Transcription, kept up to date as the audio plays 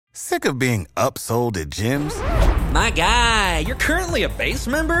Sick of being upsold at gyms? My guy, you're currently a base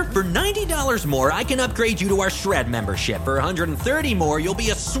member? For $90 more, I can upgrade you to our Shred membership. For $130 more, you'll be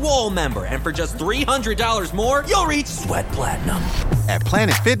a Swole member. And for just $300 more, you'll reach Sweat Platinum. At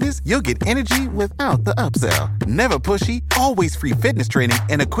Planet Fitness, you'll get energy without the upsell. Never pushy, always free fitness training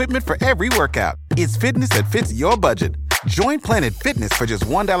and equipment for every workout. It's fitness that fits your budget. Join Planet Fitness for just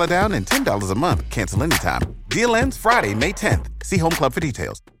 $1 down and $10 a month. Cancel anytime. Deal ends Friday, May 10th. See Home Club for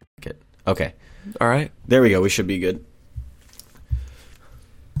details. Okay. All right. There we go. We should be good.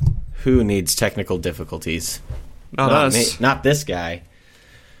 Who needs technical difficulties? Not us. Me. Not this guy.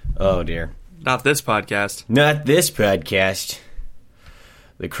 Oh, dear. Not this podcast. Not this podcast.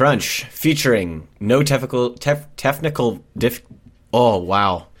 The Crunch, featuring no technical Oh,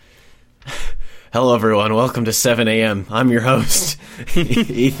 wow. Hello, everyone. Welcome to 7 a.m. I'm your host,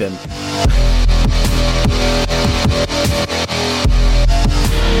 Ethan.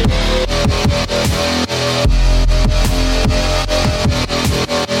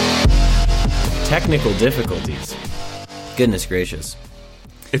 Technical difficulties. Goodness gracious.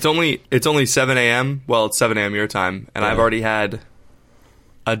 It's only 7 a.m. Well, it's 7 a.m. your time, and I've already had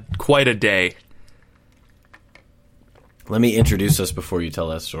quite a day. Let me introduce us before you tell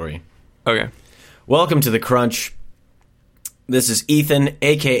that story. Okay. Welcome to The Crunch. This is Ethan,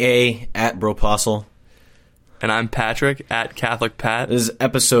 a.k.a. @Bropostle. And I'm Patrick, @CatholicPat. This is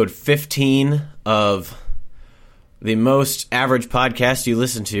episode 15 of the most average podcast you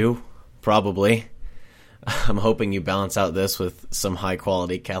listen to, probably. I'm hoping you balance out this with some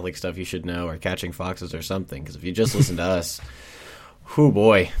high-quality Catholic stuff you should know, or Catching Foxes or something, because if you just listen to us, whoo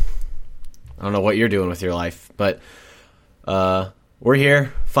boy, I don't know what you're doing with your life, but we're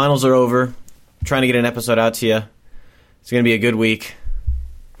here. Finals are over. Trying to get an episode out to you. It's going to be a good week.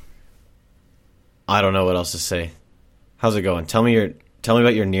 I don't know what else to say. How's it going? Tell me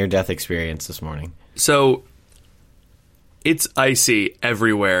about your near-death experience this morning. So, it's icy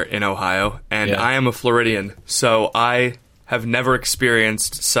everywhere in Ohio, and Yeah. I am a Floridian, so I have never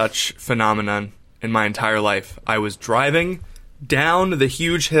experienced such phenomenon in my entire life. I was driving down the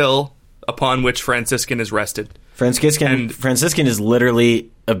huge hill upon which Franciscan is rested. Franciscan is literally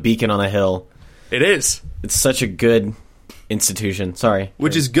a beacon on a hill. It is. It's such a good institution. Sorry.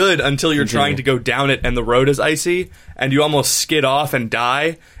 Which is good until you're trying to go down it and the road is icy, and you almost skid off and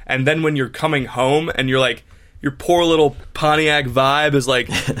die, and then when you're coming home and you're like, your poor little Pontiac Vibe is like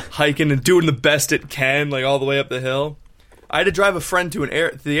hiking and doing the best it can, like all the way up the hill. I had to drive a friend to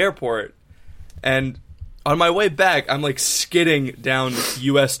the airport, and on my way back, I'm like skidding down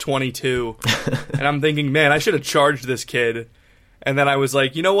US 22, and I'm thinking, man, I should have charged this kid. And then I was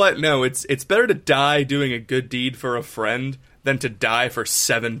like, you know what? No, it's better to die doing a good deed for a friend than to die for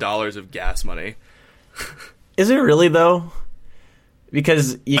 $7 of gas money. Is it really, though?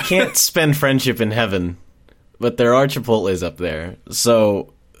 Because you can't spend friendship in heaven, but there are Chipotles up there.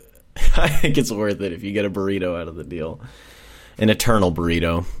 So I think it's worth it if you get a burrito out of the deal. An eternal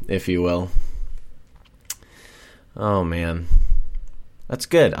burrito, if you will. Oh, man. That's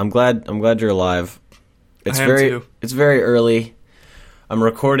good. I'm glad you're alive. It's very early.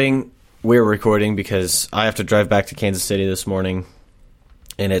 We're recording because I have to drive back to Kansas City this morning,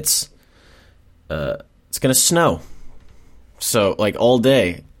 and it's going to snow. So, like, all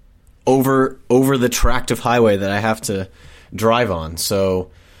day over the tract of highway that I have to drive on.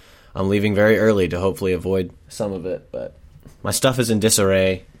 So, I'm leaving very early to hopefully avoid some of it, but my stuff is in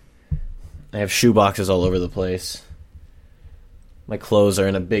disarray. I have shoe boxes all over the place. My clothes are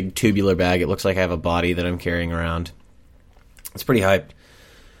in a big tubular bag. It looks like I have a body that I'm carrying around. It's pretty hyped.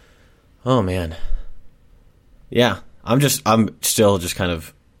 Oh, man. Yeah, I'm still just kind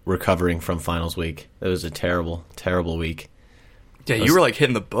of recovering from finals week. It was a terrible, terrible week. Yeah, you were like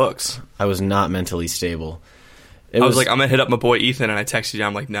hitting the books. I was not mentally stable. I was like, I'm going to hit up my boy Ethan, and I texted you.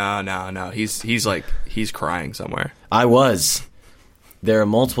 I'm like, no. He's crying somewhere. I was. There are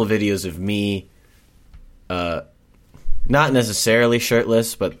multiple videos of me, not necessarily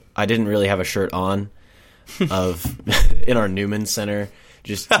shirtless, but I didn't really have a shirt on, of in our Newman Center,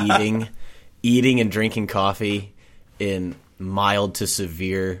 just eating and drinking coffee in mild to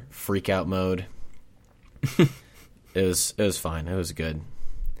severe freak out mode. It was fine. It was good.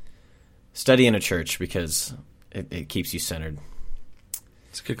 Study in a church because it keeps you centered.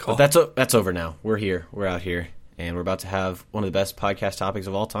 It's a good call. But that's over now. We're here. We're out here, and we're about to have one of the best podcast topics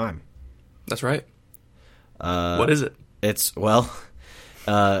of all time. That's right. What is it? It's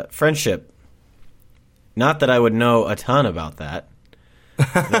friendship. Not that I would know a ton about that.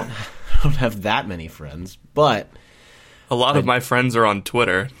 I don't have that many friends, but A lot of my friends are on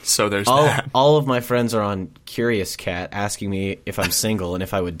Twitter, so there's that. All of my friends are on Curious Cat asking me if I'm single and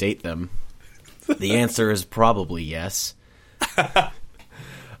if I would date them. The answer is probably yes.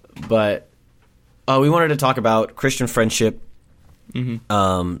 But we wanted to talk about Christian friendship,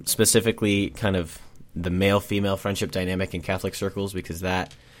 specifically kind of the male-female friendship dynamic in Catholic circles, because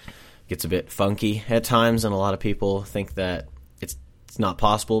that gets a bit funky at times, and a lot of people think that it's not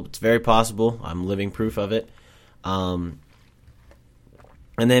possible. It's very possible. I'm living proof of it. And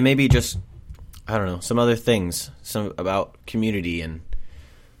then maybe just, I don't know, some other things, some about community. And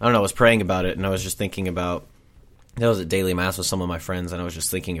I don't know, I was praying about it, and I was just thinking about, I was at daily mass with some of my friends, and I was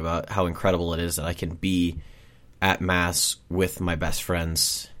just thinking about how incredible it is that I can be at mass with my best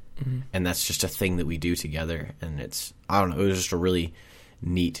friends, and that's just a thing that we do together. And it's, I don't know, it was just a really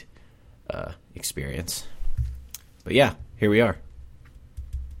neat experience. But yeah, here we are.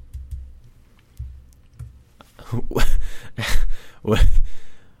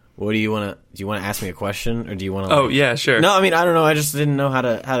 What do you want to ask me a question, or do you want to? Oh yeah, sure. No, I mean, I don't know. I just didn't know how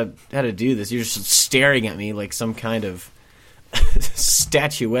to do this. You're just staring at me like some kind of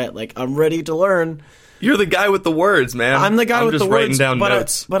statuette. Like, I'm ready to learn. You're the guy with the words, man. I'm the guy with the words. I'm just writing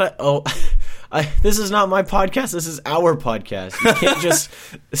down notes. This is not my podcast. This is our podcast. You can't just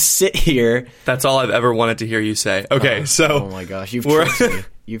sit here. That's all I've ever wanted to hear you say. Okay, so. Oh my gosh, you've tricked me.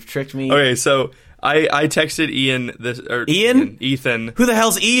 You've tricked me. Okay, so I texted Ian this. Or Ethan. Who the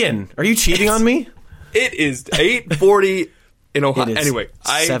hell's Ian? Are you cheating on me? It is 8:40 in Ohio. Anyway,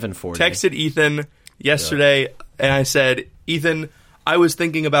 I 7:40. Texted Ethan yesterday, and I said, Ethan, I was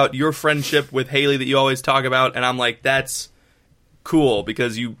thinking about your friendship with Haley that you always talk about, and I'm like, that's cool,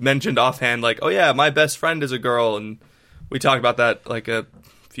 because you mentioned offhand, like, oh yeah, my best friend is a girl, and we talked about that like a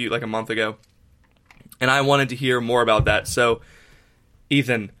month ago, and I wanted to hear more about that. So,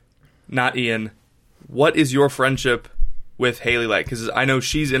 Ethan, not Ian, what is your friendship with Haley like? Because I know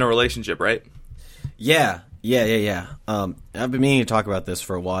she's in a relationship, right? Yeah. I've been meaning to talk about this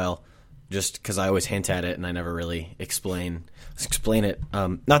for a while, just because I always hint at it and I never really explain it.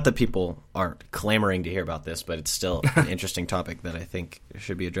 Not that people aren't clamoring to hear about this, but it's still an interesting topic that I think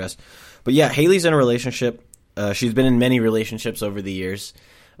should be addressed. But yeah, Haley's in a relationship. She's been in many relationships over the years,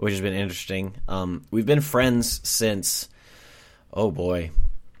 which has been interesting. We've been friends since,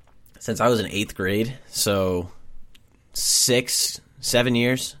 since I was in 8th grade, so 6-7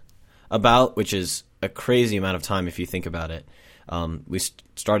 years about, which is a crazy amount of time if you think about it. We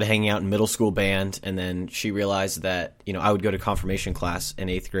started hanging out in middle school band, and then she realized that, I would go to confirmation class in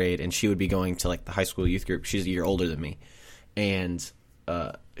 8th grade, and she would be going to like the high school youth group. She's a year older than me. And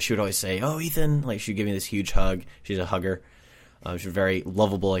she would always say, "Oh, Ethan," like she'd give me this huge hug. She's a hugger. She's a very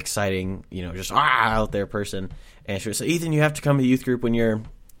lovable, exciting, just out there person. And she would say, "Ethan, you have to come to youth group when you're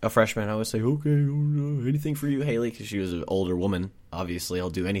a freshman." I would say, "Okay, anything for you, Haley," because she was an older woman. Obviously, I'll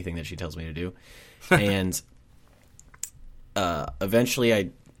do anything that she tells me to do. And eventually I,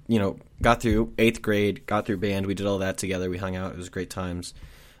 got through 8th grade, got through band. We did all that together. We hung out. It was great times.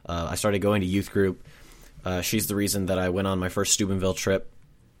 I started going to youth group. She's the reason that I went on my first Steubenville trip.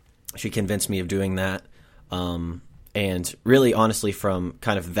 She convinced me of doing that. And really, honestly, from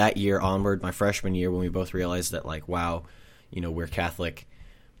kind of that year onward, my freshman year, when we both realized that, like, wow, we're Catholic,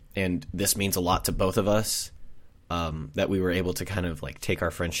 and this means a lot to both of us, that we were able to kind of, like, take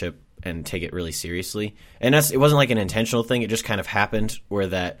our friendship and take it really seriously. And it wasn't like an intentional thing. It just kind of happened where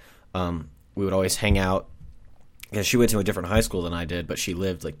that we would always hang out, because she went to a different high school than I did, but she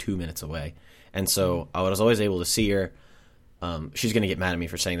lived like 2 minutes away. And so I was always able to see her. She's going to get mad at me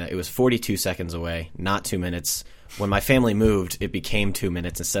for saying that. It was 42 seconds away, not 2 minutes. When my family moved, it became 2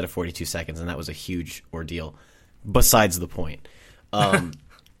 minutes instead of 42 seconds, and that was a huge ordeal, besides the point.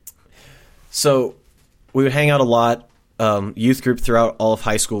 So we would hang out a lot. Youth group throughout all of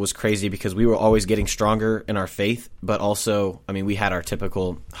high school was crazy because we were always getting stronger in our faith, but also, we had our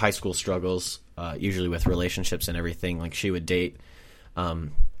typical high school struggles, usually with relationships and everything. Like, she would date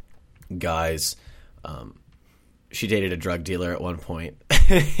guys. She dated a drug dealer at one point.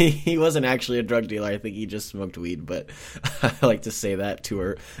 He wasn't actually a drug dealer. I think he just smoked weed, but I like to say that to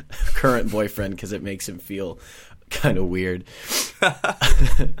her current boyfriend because it makes him feel kind of weird.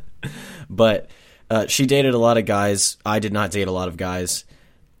 But she dated a lot of guys. I did not date a lot of guys,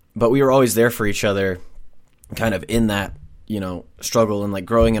 but we were always there for each other, kind of in that, struggle and like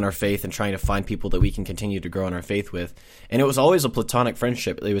growing in our faith and trying to find people that we can continue to grow in our faith with. And it was always a platonic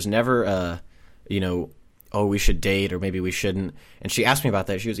friendship. It was never, oh, we should date or maybe we shouldn't. And she asked me about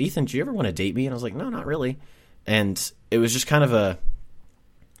that. She goes, "Ethan, do you ever want to date me?" And I was like, "No, not really." And it was just kind of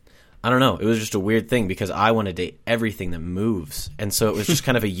I don't know. It was just a weird thing because I want to date everything that moves. And so it was just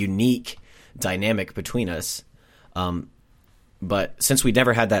kind of a unique dynamic between us. But since we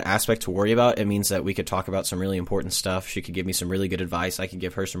never had that aspect to worry about, it means that we could talk about some really important stuff. She could give me some really good advice. I could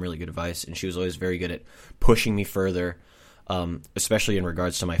give her some really good advice. And she was always very good at pushing me further, especially in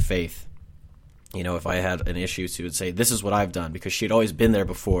regards to my faith. You know, if I had an issue, she would say, this is what I've done, because she'd always been there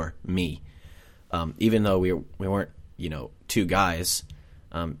before me. Even though we weren't, you know, two guys,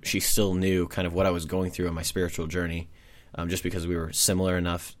 she still knew kind of what I was going through in my spiritual journey, just because we were similar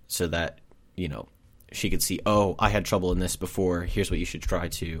enough so that, you know, she could see, oh, I had trouble in this before. Here's what you should try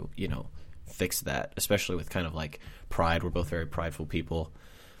to, you know, fix that, especially with kind of like pride. We're both very prideful people.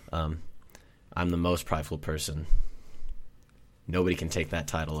 I'm the most prideful person. Nobody can take that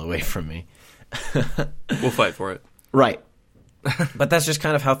title away from me. We'll fight for it. Right. But that's just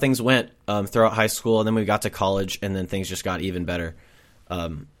kind of how things went throughout high school, and then we got to college, and then things just got even better.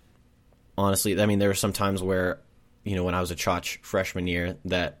 Honestly, I mean, there were some times where, you know, when I was a Chotch freshman year,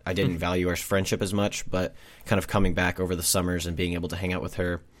 that I didn't value our friendship as much, but kind of coming back over the summers and being able to hang out with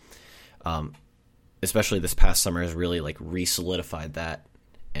her, especially this past summer, has really like re-solidified that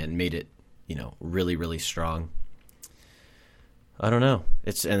and made it, you know, really, really strong. I don't know.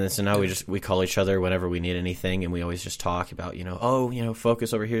 So now we call each other whenever we need anything, and we always just talk about, you know, oh, you know,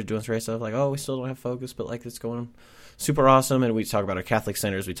 Focus over here is doing some great stuff. Like, oh, we still don't have Focus, but like it's going super awesome. And we talk about our Catholic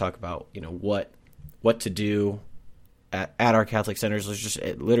centers. We talk about, you know, what to do at our Catholic centers. There's just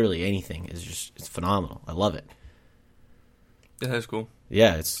literally anything is just, it's phenomenal. I love it. Yeah, that's cool.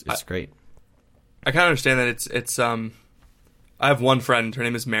 Yeah, it's great. I kind of understand that it's I have one friend. Her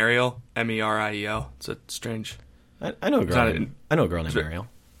name is Mariel, Meriel. It's a strange. I know a girl named Mariel.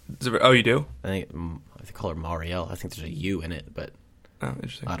 Oh, you do? I think they call her Mariel. I think there's a U in it, but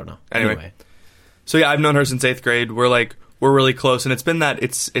interesting. I don't know. Anyway, so yeah, I've known her since 8th grade. We're really close, and it's been that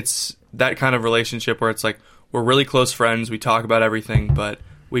it's that kind of relationship where it's like we're really close friends. We talk about everything, but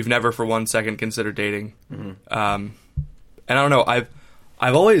we've never for 1 second considered dating. Mm-hmm. And I don't know.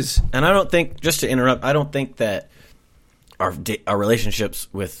 I've always, and I don't think, just to interrupt, I don't think that our relationships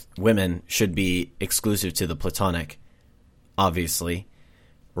with women should be exclusive to the platonic, obviously,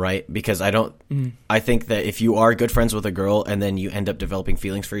 right? Because I think that if you are good friends with a girl and then you end up developing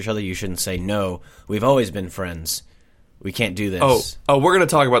feelings for each other, you shouldn't say, no, we've always been friends. We can't do this. Oh, we're going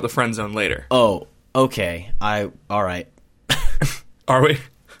to talk about the friend zone later. Oh, okay. All right. Are we?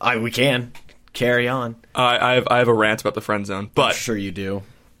 We can. Carry on. I have a rant about the friend zone, but I'm sure you do.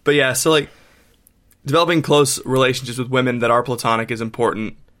 But yeah, so like, developing close relationships with women that are platonic is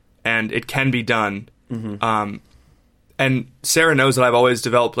important, and it can be done. Mm-hmm. And Sarah knows that I've always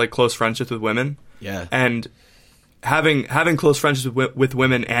developed like close friendships with women. Yeah. And having close friendships with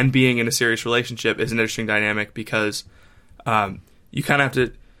women and being in a serious relationship is an interesting dynamic, because you kind of have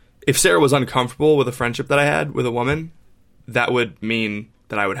to. If Sarah was uncomfortable with a friendship that I had with a woman, that would mean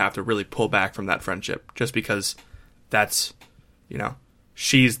that I would have to really pull back from that friendship, just because that's, you know,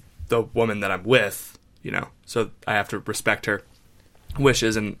 she's the woman that I'm with, you know, so I have to respect her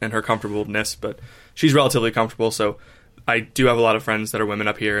wishes and her comfortableness, but she's relatively comfortable, so I do have a lot of friends that are women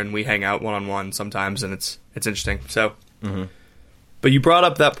up here, and we hang out one-on-one sometimes, and it's interesting. So, mm-hmm. But you brought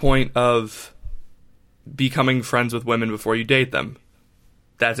up that point of becoming friends with women before you date them.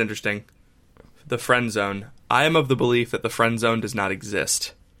 That's interesting. The friend zone. I am of the belief that the friend zone does not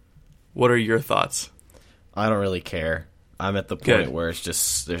exist. What are your thoughts? I don't really care. I'm at the point where there's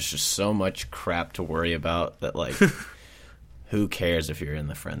just so much crap to worry about that, like, who cares if you're in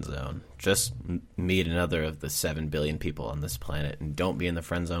the friend zone? Just meet another of the 7 billion people on this planet and don't be in the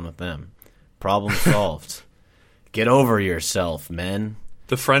friend zone with them. Problem solved. Get over yourself, men.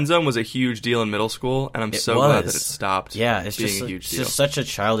 The friend zone was a huge deal in middle school, and I'm so glad that it stopped. Yeah, it's being just a huge deal. It's just such a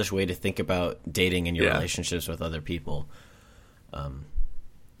childish way to think about dating and your relationships with other people.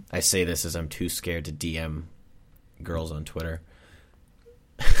 I say this as I'm too scared to DM girls on Twitter.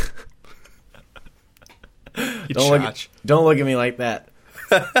 Don't look at me like that.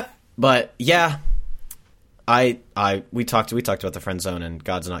 But yeah, we talked about the friend zone and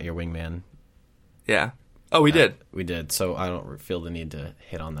God's not your wingman. Yeah. Oh, we did. We did. So I don't feel the need to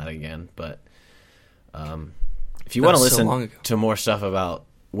hit on that again. But if you want to listen to more stuff about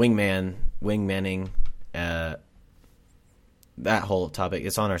wingmanning, that whole topic,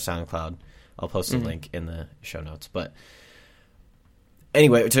 it's on our SoundCloud. I'll post a link in the show notes. But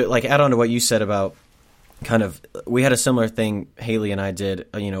anyway, to like add on to what you said about kind of, we had a similar thing Haley and I did.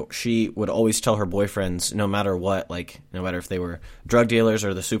 You know, she would always tell her boyfriends, no matter what, like no matter if they were drug dealers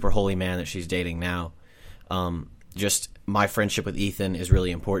or the super holy man that she's dating now, just my friendship with Ethan is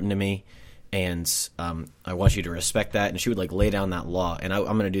really important to me, and I want you to respect that. And she would like lay down that law, and I'm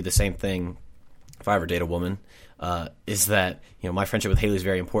going to do the same thing if I ever date a woman. Is that, you know, my friendship with Haley is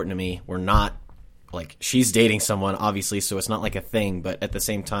very important to me. We're not like, she's dating someone, obviously, so it's not like a thing, but at the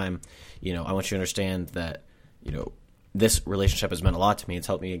same time, you know, I want you to understand that, you know, this relationship has meant a lot to me. It's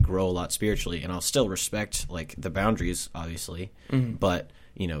helped me grow a lot spiritually, and I'll still respect, like, the boundaries, obviously, but,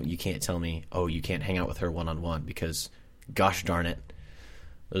 you know, you can't tell me, oh, you can't hang out with her one-on-one, because, gosh darn it,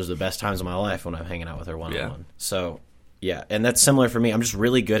 those are the best times of my life when I'm hanging out with her one-on-one. Yeah. So, yeah, and that's similar for me. I'm just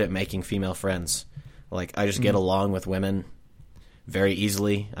really good at making female friends. Like, I just get along with women very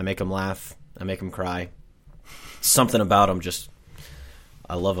easily. I make them laugh. I make them cry. Something about them just,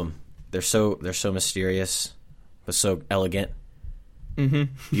 I love them. They're so mysterious, but so elegant,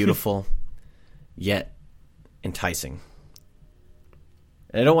 beautiful, yet enticing.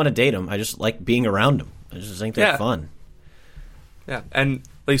 And I don't want to date them. I just like being around them. I just think they're fun. Yeah, and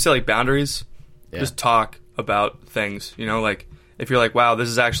like you said, like boundaries, just talk about things. You know, like if you're like, wow, this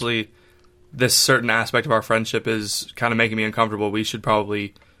is actually, this certain aspect of our friendship is kind of making me uncomfortable, we should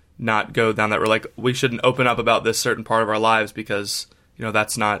probably not go down that road. Like, we shouldn't open up about this certain part of our lives because, you know,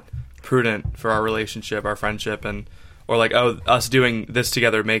 that's not prudent for our relationship, our friendship, and or like, oh, us doing this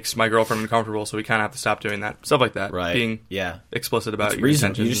together makes my girlfriend uncomfortable, so we kind of have to stop doing that. Stuff like that. Right. Being explicit about your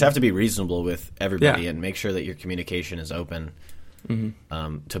intentions. You just have to be reasonable with everybody and make sure that your communication is open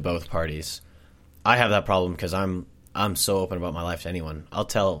to both parties. I have that problem because I'm so open about my life to anyone. I'll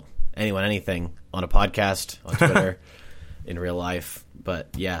tell anyone anything on a podcast, on Twitter, in real life. But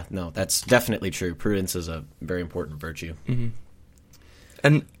yeah, no, that's definitely true. Prudence is a very important virtue.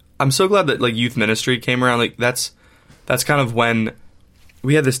 And I'm so glad that like youth ministry came around. Like that's kind of when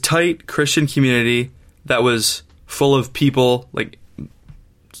we had this tight Christian community that was full of people, like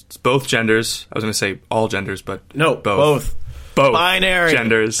both genders. I was going to say all genders, but no, both binary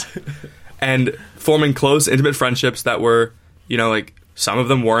genders, and forming close, intimate friendships that were, you know, like some of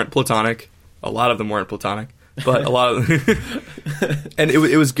them weren't platonic, a lot of them weren't platonic. But a lot of and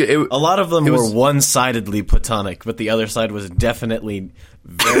it was good. A lot of them were one-sidedly platonic, but the other side was definitely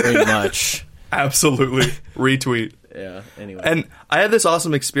very much absolutely retweet. Yeah. Anyway, and I had this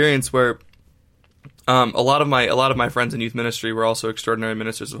awesome experience where a lot of my friends in youth ministry were also extraordinary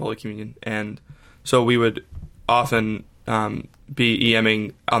ministers of Holy Communion, and so we would often be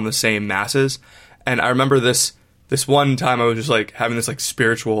EMing on the same masses. And I remember this one time I was just like having this like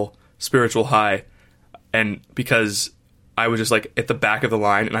spiritual high. And because I was just, like, at the back of the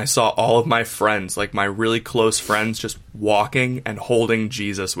line, and I saw all of my friends, like, my really close friends, just walking and holding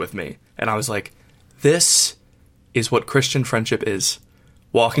Jesus with me. And I was like, this is what Christian friendship is.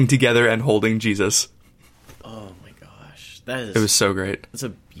 Walking together and holding Jesus. Oh, my gosh. It was so great. It's a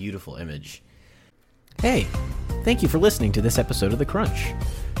beautiful image. Hey, thank you for listening to this episode of The Crunch.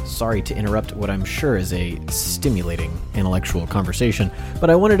 Sorry to interrupt what I'm sure is a stimulating intellectual conversation,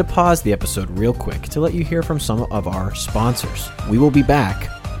 but I wanted to pause the episode real quick to let you hear from some of our sponsors. We will be back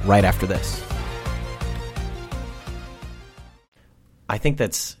right after this. I think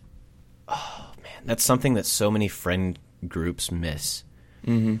that's something that so many friend groups miss,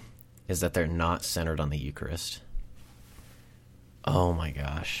 is that they're not centered on the Eucharist. Oh my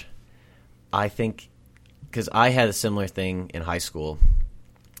gosh. I think, because I had a similar thing in high school.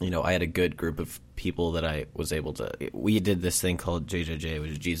 You know, I had a good group of people that I was able to... We did this thing called JJJ,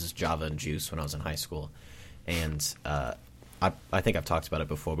 which is Jesus, Java, and Juice, when I was in high school. And I think I've talked about it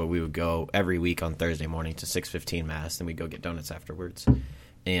before, but we would go every week on Thursday morning to 6:15 Mass, and we'd go get donuts afterwards.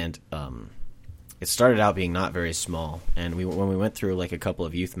 And it started out being not very small. And when we went through, like, a couple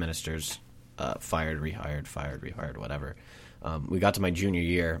of youth ministers, fired, rehired, whatever, we got to my junior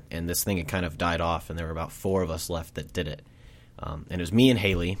year, and this thing had kind of died off, and there were about 4 of us left that did it. And it was me and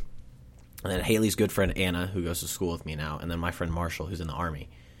Haley, and then Haley's good friend Anna, who goes to school with me now, and then my friend Marshall, who's in the Army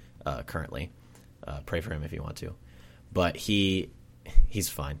currently. Pray for him if you want to. But he's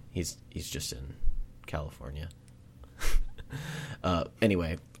fine. He's just in California.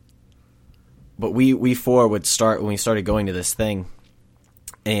 Anyway, but we 4 would start when we started going to this thing,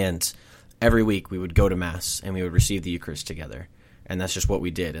 and every week we would go to Mass, and we would receive the Eucharist together. And that's just what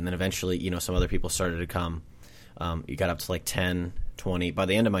we did. And then eventually, you know, some other people started to come. You got up to like 10, 20. By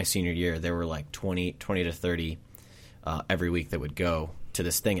the end of my senior year, there were like 20 to 30 every week that would go to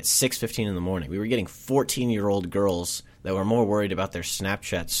this thing at 6:15 in the morning. We were getting 14-year-old girls that were more worried about their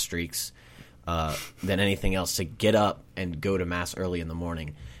Snapchat streaks than anything else to get up and go to Mass early in the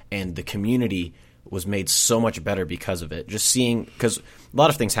morning. And the community was made so much better because of it. Just seeing, because a lot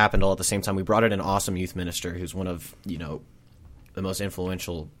of things happened all at the same time. We brought in an awesome youth minister who's one of, you know, the most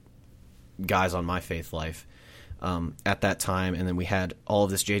influential guys on my faith life. At that time, and then we had all of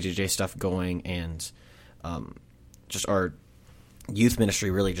this JJJ stuff going, and just our youth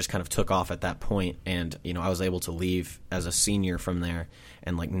ministry really just kind of took off at that point, and I was able to leave as a senior from there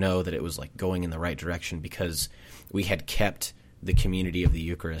and like know that it was like going in the right direction because we had kept the community of the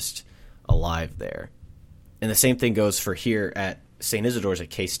Eucharist alive there. And the same thing goes for here at St. Isidore's at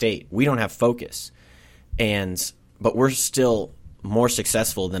K-State. We don't have Focus, but we're still more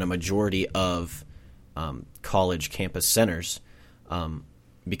successful than a majority of college campus centers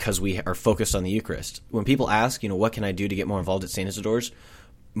because we are focused on the Eucharist. When people ask, what can I do to get more involved at St. Isidore's,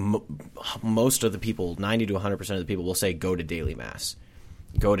 most of the people, 90 to 100% of the people will say, go to daily Mass.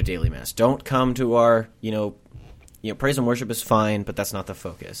 Go to daily Mass. Don't come to our, praise and worship is fine, but that's not the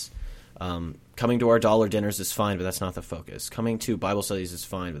focus. Coming to our dollar dinners is fine, but that's not the focus. Coming to Bible studies is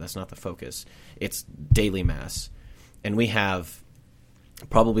fine, but that's not the focus. It's daily Mass. And we have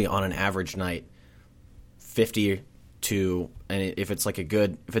probably on an average night 50 to, and if it's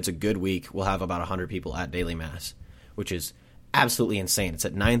a good week, we'll have about 100 people at daily Mass, which is absolutely insane. It's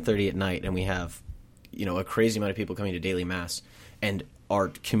at 9:30 at night, and we have a crazy amount of people coming to daily Mass. And our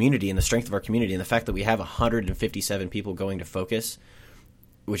community and the strength of our community and the fact that we have 157 people going to Focus,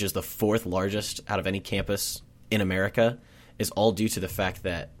 which is the fourth largest out of any campus in America, is all due to the fact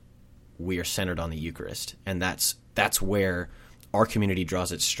that we are centered on the Eucharist. And that's where our community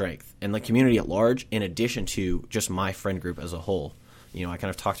draws its strength. And the community at large, in addition to just my friend group as a whole, I kind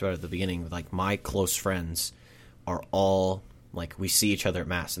of talked about it at the beginning, like my close friends are all, like, we see each other at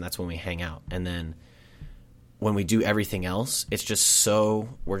Mass, and that's when we hang out. And then when we do everything else, it's just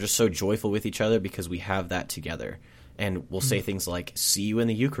we're just so joyful with each other because we have that together. And we'll say things like, see you in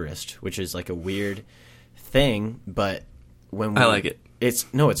the Eucharist, which is like a weird thing, but when I like it. It's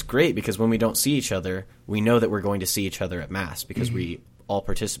great because when we don't see each other, we know that we're going to see each other at Mass because we all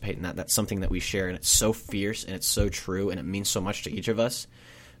participate in that. That's something that we share, and it's so fierce and it's so true, and it means so much to each of us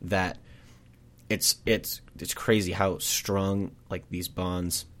that it's crazy how strong like these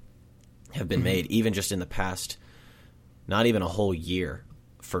bonds have been made, even just in the past, not even a whole year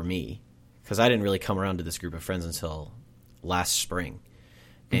for me, because I didn't really come around to this group of friends until last spring,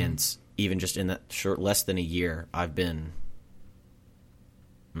 and even just in that less than a year, I've been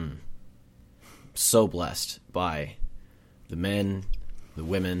so blessed by the men, the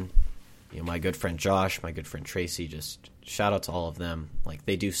women, my good friend Josh, my good friend Tracy. Just shout out to all of them. Like,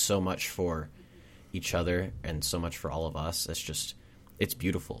 they do so much for each other and so much for all of us. It's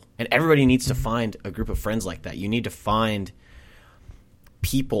beautiful. And everybody needs to find a group of friends like that. You need to find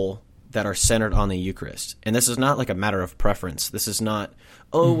people that are centered on the Eucharist. And this is not like a matter of preference. This is not,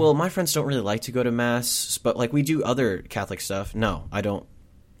 well, my friends don't really like to go to Mass, but like we do other Catholic stuff. No, I don't.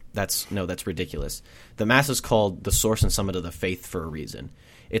 That's ridiculous. The Mass is called the source and summit of the faith for a reason.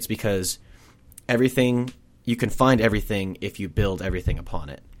 It's because you can find everything if you build everything upon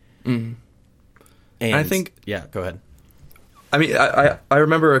it. Mm-hmm. And I think... Yeah, go ahead. I mean, I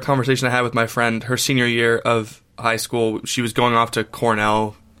remember a conversation I had with my friend her senior year of high school. She was going off to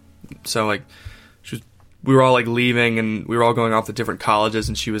Cornell, so like we were all like leaving and we were all going off to different colleges,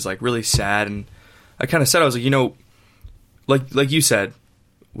 and she was like really sad. And I kind of said, I was like, like you said,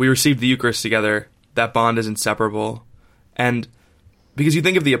 we received the Eucharist together. That bond is inseparable. And because you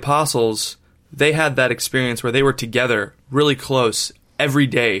think of the apostles, they had that experience where they were together really close every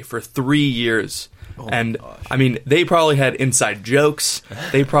day for 3 years. Oh, and I mean, they probably had inside jokes.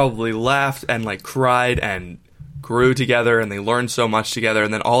 They probably laughed and like cried and grew together, and they learned so much together.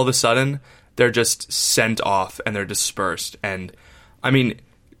 And then all of a sudden, they're just sent off and they're dispersed. And I mean,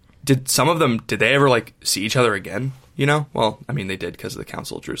 did they ever like see each other again? Well, I mean, they did because of the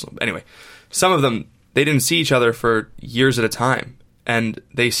Council of Jerusalem. But anyway, some of them, they didn't see each other for years at a time. And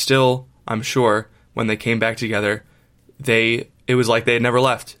they still, I'm sure, when they came back together, it was like they had never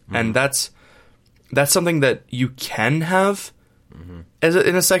left. Mm-hmm. And that's something that you can have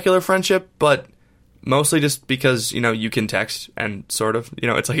in a secular friendship, but mostly just because, you can text and sort of,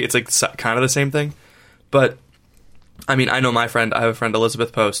 it's like kind of the same thing. But I mean, I know I have a friend,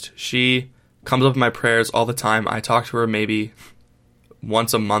 Elizabeth Post. She comes up in my prayers all the time. I talk to her maybe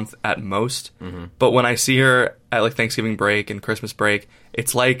once a month at most. Mm-hmm. But when I see her at like Thanksgiving break and Christmas break,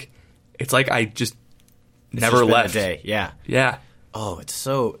 it's like I just never left. A day. Yeah. Yeah. Oh, it's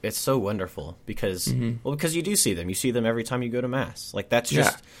so wonderful because because you do see them. You see them every time you go to Mass. Like that's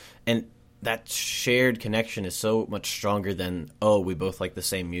just and that shared connection is so much stronger than we both like the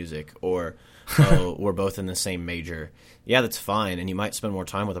same music or we're both in the same major. Yeah, that's fine, and you might spend more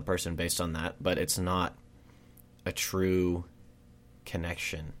time with a person based on that, but it's not a true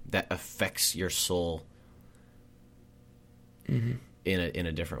connection that affects your soul in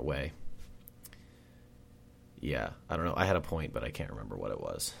a different way. Yeah, I don't know. I had a point, but I can't remember what it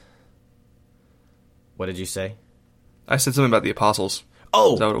was. What did you say? I said something about the apostles.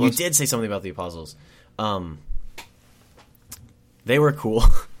 Oh, Is that what it you was? did say something about the apostles. They were cool.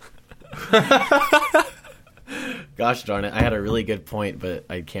 Gosh darn it. I had a really good point, but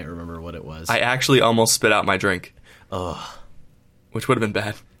I can't remember what it was. I actually almost spit out my drink. Ugh. Which would have been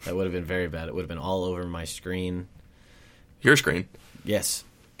bad. That would have been very bad. It would have been all over my screen. Your screen. Yes.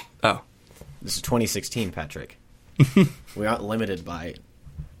 Oh. This is 2016, Patrick. We aren't limited by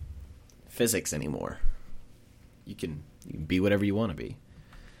physics anymore. You can be whatever you want to be.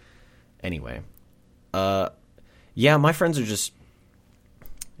 Anyway. Yeah, my friends are just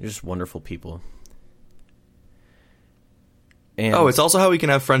wonderful people. And Oh, it's also how we can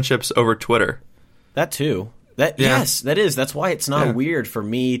have friendships over Twitter. that too. Yes, that is. That's why it's not weird for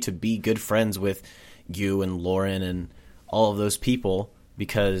me to be good friends with you and Lauren and all of those people,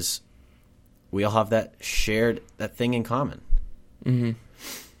 because we all have that thing in common. Mm-hmm.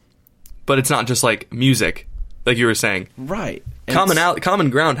 But it's not just like music, like you were saying. Right. Common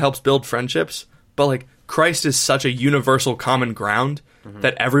ground helps build friendships, but like Christ is such a universal common ground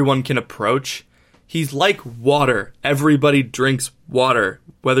that everyone can approach. He's like water. Everybody drinks water,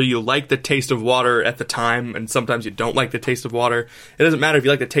 whether you like the taste of water at the time, and sometimes you don't like the taste of water. It doesn't matter if you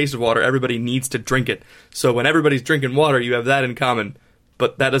like the taste of water. Everybody needs to drink it. So when everybody's drinking water, you have that in common,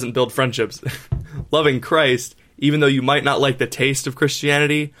 but that doesn't build friendships. Loving Christ, even though you might not like the taste of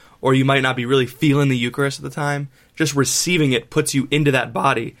Christianity, or you might not be really feeling the Eucharist at the time, just receiving it puts you into that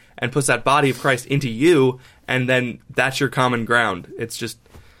body and puts that body of Christ into you, and then that's your common ground. It's just,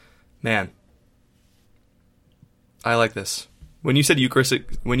 man, I like this. When you said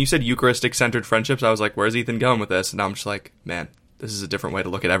Eucharistic centered friendships, I was like, where's Ethan going with this? And now I'm just like, man, this is a different way to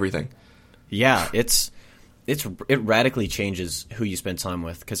look at everything. Yeah, it radically changes who you spend time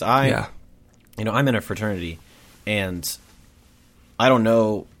with, because I'm in a fraternity, and I don't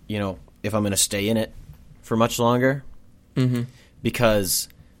know, if I'm going to stay in it for much longer, because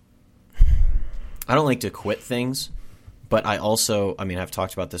I don't like to quit things, but I also, I've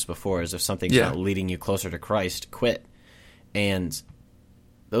talked about this before, is if something's not leading you closer to Christ, quit. And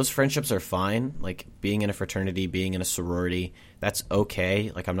those friendships are fine, like being in a fraternity, being in a sorority, that's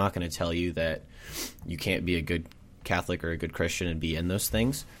okay. Like, I'm not going to tell you that you can't be a good Catholic or a good Christian and be in those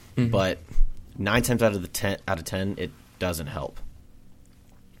things, but 9 times out of 10, it doesn't help.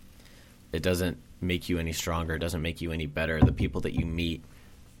 It doesn't make you any stronger. It doesn't make you any better. The people that you meet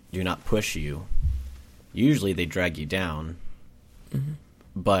do not push you. Usually they drag you down.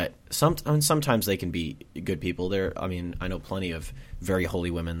 But sometimes they can be good people. I know plenty of very holy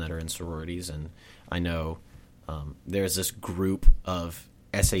women that are in sororities, and I know there's this group of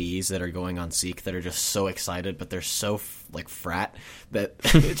SAEs that are going on Seek that are just so excited, but they're so frat that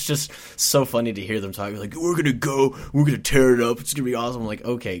it's just so funny to hear them talk like, we're gonna tear it up, it's gonna be awesome. I'm like,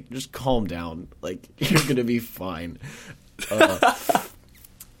 okay, just calm down, like, you're gonna be fine.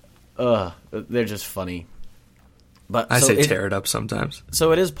 They're just funny. But I say tear it up sometimes.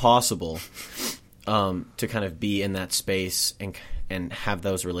 So it is possible to kind of be in that space and have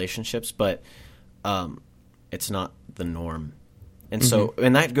those relationships, but it's not the norm. And so,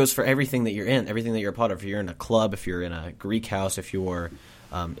 and that goes for everything that you're in, everything that you're a part of. If you're in a club, if you're in a Greek house, if you're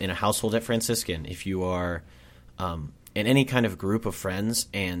in a household at Franciscan, if you are in any kind of group of friends,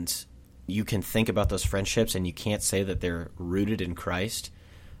 and you can think about those friendships and you can't say that they're rooted in Christ,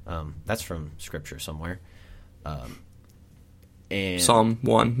 that's from Scripture somewhere. And Psalm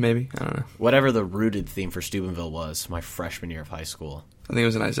 1, maybe? I don't know. Whatever the rooted theme for Steubenville was, my freshman year of high school. I think it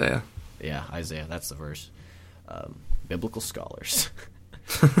was in Isaiah. Yeah, Isaiah, that's the verse. Biblical scholars.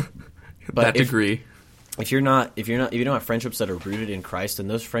 That degree. If you don't have friendships that are rooted in Christ, then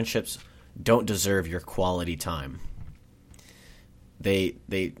those friendships don't deserve your quality time.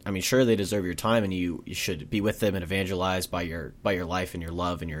 Sure, they deserve your time, and you should be with them and evangelize by your life and your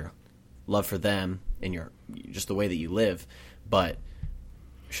love for them and just the way that you live. But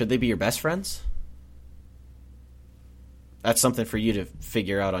should they be your best friends? That's something for you to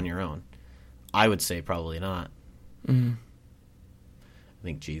figure out on your own. I would say probably not. I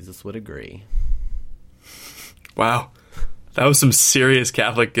think Jesus would agree. Wow. That was some serious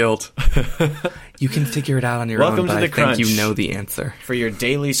Catholic guilt. You can figure it out on your Welcome own, but to the I Crunch. think you know the answer. For your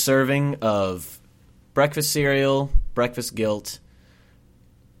daily serving of breakfast cereal, breakfast guilt.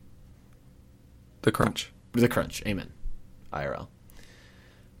 The Crunch. The Crunch. Amen. IRL.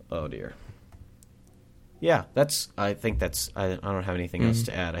 Oh, dear. Yeah, I don't have anything else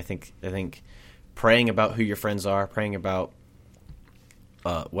to add. I think praying about who your friends are, praying about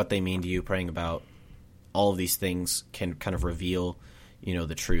what they mean to you, praying about all of these things can kind of reveal,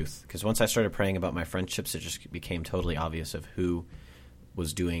 the truth. Because once I started praying about my friendships, it just became totally obvious of who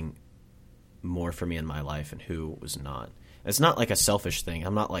was doing more for me in my life and who was not. It's not like a selfish thing.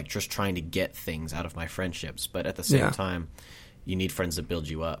 I'm not like just trying to get things out of my friendships, but at the same time, you need friends that build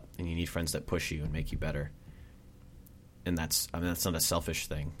you up, and you need friends that push you and make you better. And that's not a selfish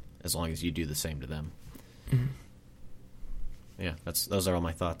thing, as long as you do the same to them. Mm-hmm. Yeah, those are all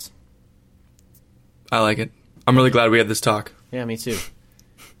my thoughts. I like it. I'm really glad we had this talk. Yeah, me too.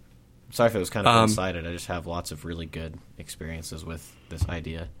 Sorry if it was kind of one-sided. I just have lots of really good experiences with this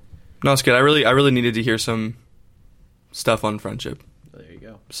idea. No, it's good. I really needed to hear some stuff on friendship. There you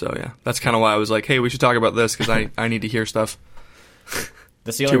go. So yeah, that's kind of why I was like, hey, we should talk about this, because I need to hear stuff.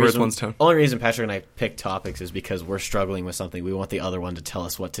 That's the only reason Patrick and I pick topics is because we're struggling with something. We want the other one to tell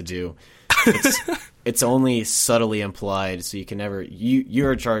us what to do. It's only subtly implied, so you can never.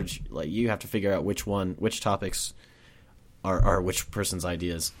 You're in charge. Like, you have to figure out which topics are which person's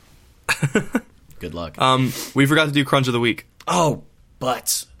ideas. Good luck. We forgot to do Crunch of the Week. Oh,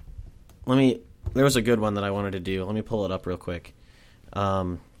 but there was a good one that I wanted to do. Let me pull it up real quick.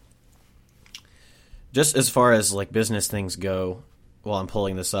 Just as far as like business things go, while I'm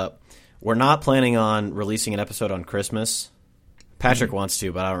pulling this up, we're not planning on releasing an episode on Christmas. Patrick wants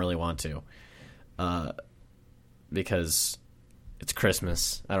to, but I don't really want to, because it's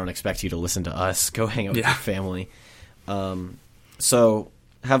Christmas. I don't expect you to listen to us. Go hang out with your family. So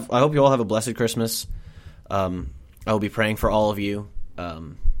I hope you all have a blessed Christmas. I will be praying for all of you,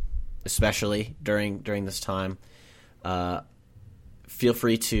 especially during this time. Feel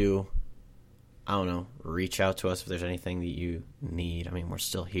free to, I don't know, reach out to us if there's anything that you need. I mean, we're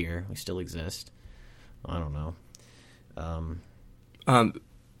still here. We still exist. I don't know.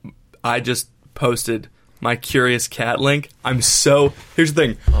 I just posted my Curious Cat link. Here's the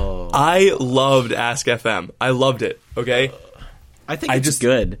thing. I loved Ask FM. I loved it, okay? I think it's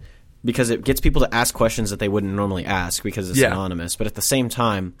good because it gets people to ask questions that they wouldn't normally ask because it's anonymous. But at the same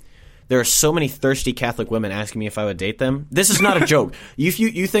time, there are so many thirsty Catholic women asking me if I would date them. This is not a joke.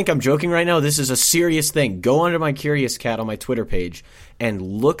 You think I'm joking right now? This is a serious thing. Go onto my Curious Cat on my Twitter page and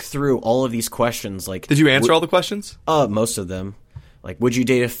look through all of these questions. Like, did you answer all the questions? Most of them. Like, would you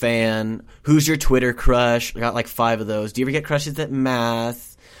date a fan? Who's your Twitter crush? I got like 5 of those. Do you ever get crushes at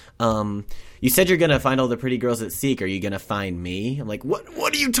math? You said you're going to find all the pretty girls at Seek. Are you going to find me? I'm like, what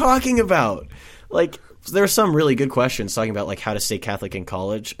are you talking about? Like, there are some really good questions talking about like how to stay Catholic in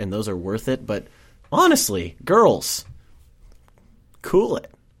college, and those are worth it. But honestly, girls, cool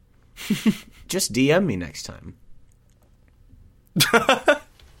it. Just DM me next time.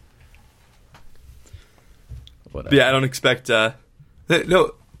 Whatever. Yeah, I don't expect...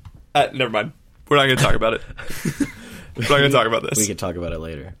 No, never mind. We're not going to talk about it. We're not going to talk about this. We can talk about it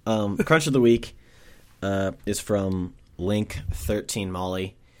later. Crunch of the Week is from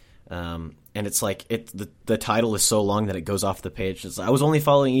Link13Molly. And it's like the title is so long that it goes off the page. I was only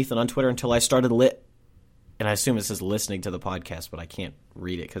following Ethan on Twitter until I started lit. And I assume it says listening to the podcast, but I can't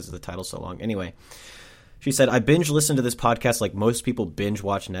read it because the title's so long. Anyway, she said, I binge listen to this podcast like most people binge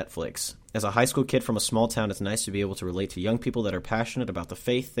watch Netflix. As a high school kid from a small town, it's nice to be able to relate to young people that are passionate about the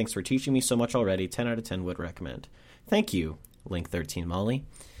faith. Thanks for teaching me so much already. 10 out of 10 would recommend. Thank you, Link13Molly.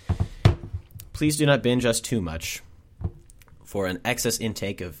 Please do not binge us too much, for an excess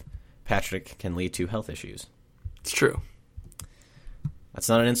intake of Patrick can lead to health issues. It's true. That's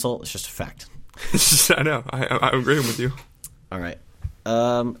not an insult. It's just a fact. I know. I'm agreeing with you. All right.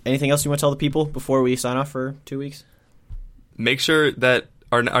 Anything else you want to tell the people before we sign off for 2 weeks? Make sure that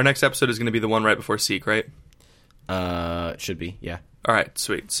our next episode is going to be the one right before Seek, right? It should be, yeah. All right,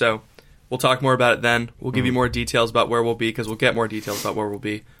 sweet. So we'll talk more about it then. We'll give you more details about where we'll be, because we'll get more details about where we'll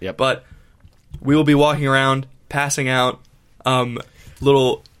be. Yep. But we will be walking around, passing out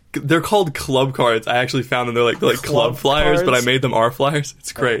little... They're called club cards. I actually found them. They're like club flyers, cards? But I made them our flyers.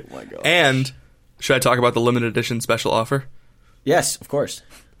 It's great. Oh my gosh. And should I talk about the limited edition special offer? Yes, of course.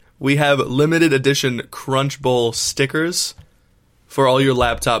 We have limited edition Crunch Bowl stickers for all your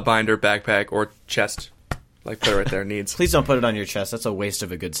laptop binder, backpack, or chest. Like, put it right there, needs. Please don't put it on your chest. That's a waste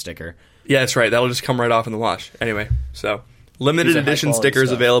of a good sticker. Yeah, that's right. That'll just come right off in the wash. Anyway, so limited edition stickers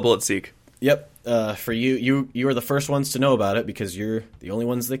stuff. Available at Seek. Yep. For you are the first ones to know about it because you're the only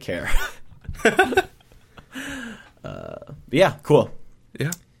ones that care. Yeah, cool.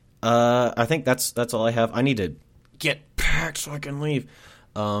 Yeah. I think that's all I have. I need to get packed so I can leave.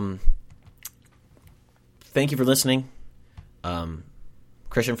 Thank you for listening.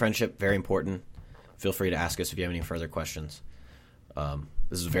 Christian friendship, very important. Feel free to ask us if you have any further questions.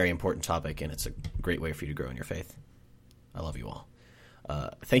 This is a very important topic, and it's a great way for you to grow in your faith. I love you all.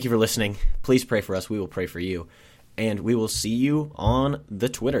 Thank you for listening. Please pray for us. We will pray for you. And we will see you on the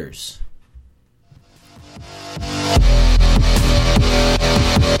Twitters.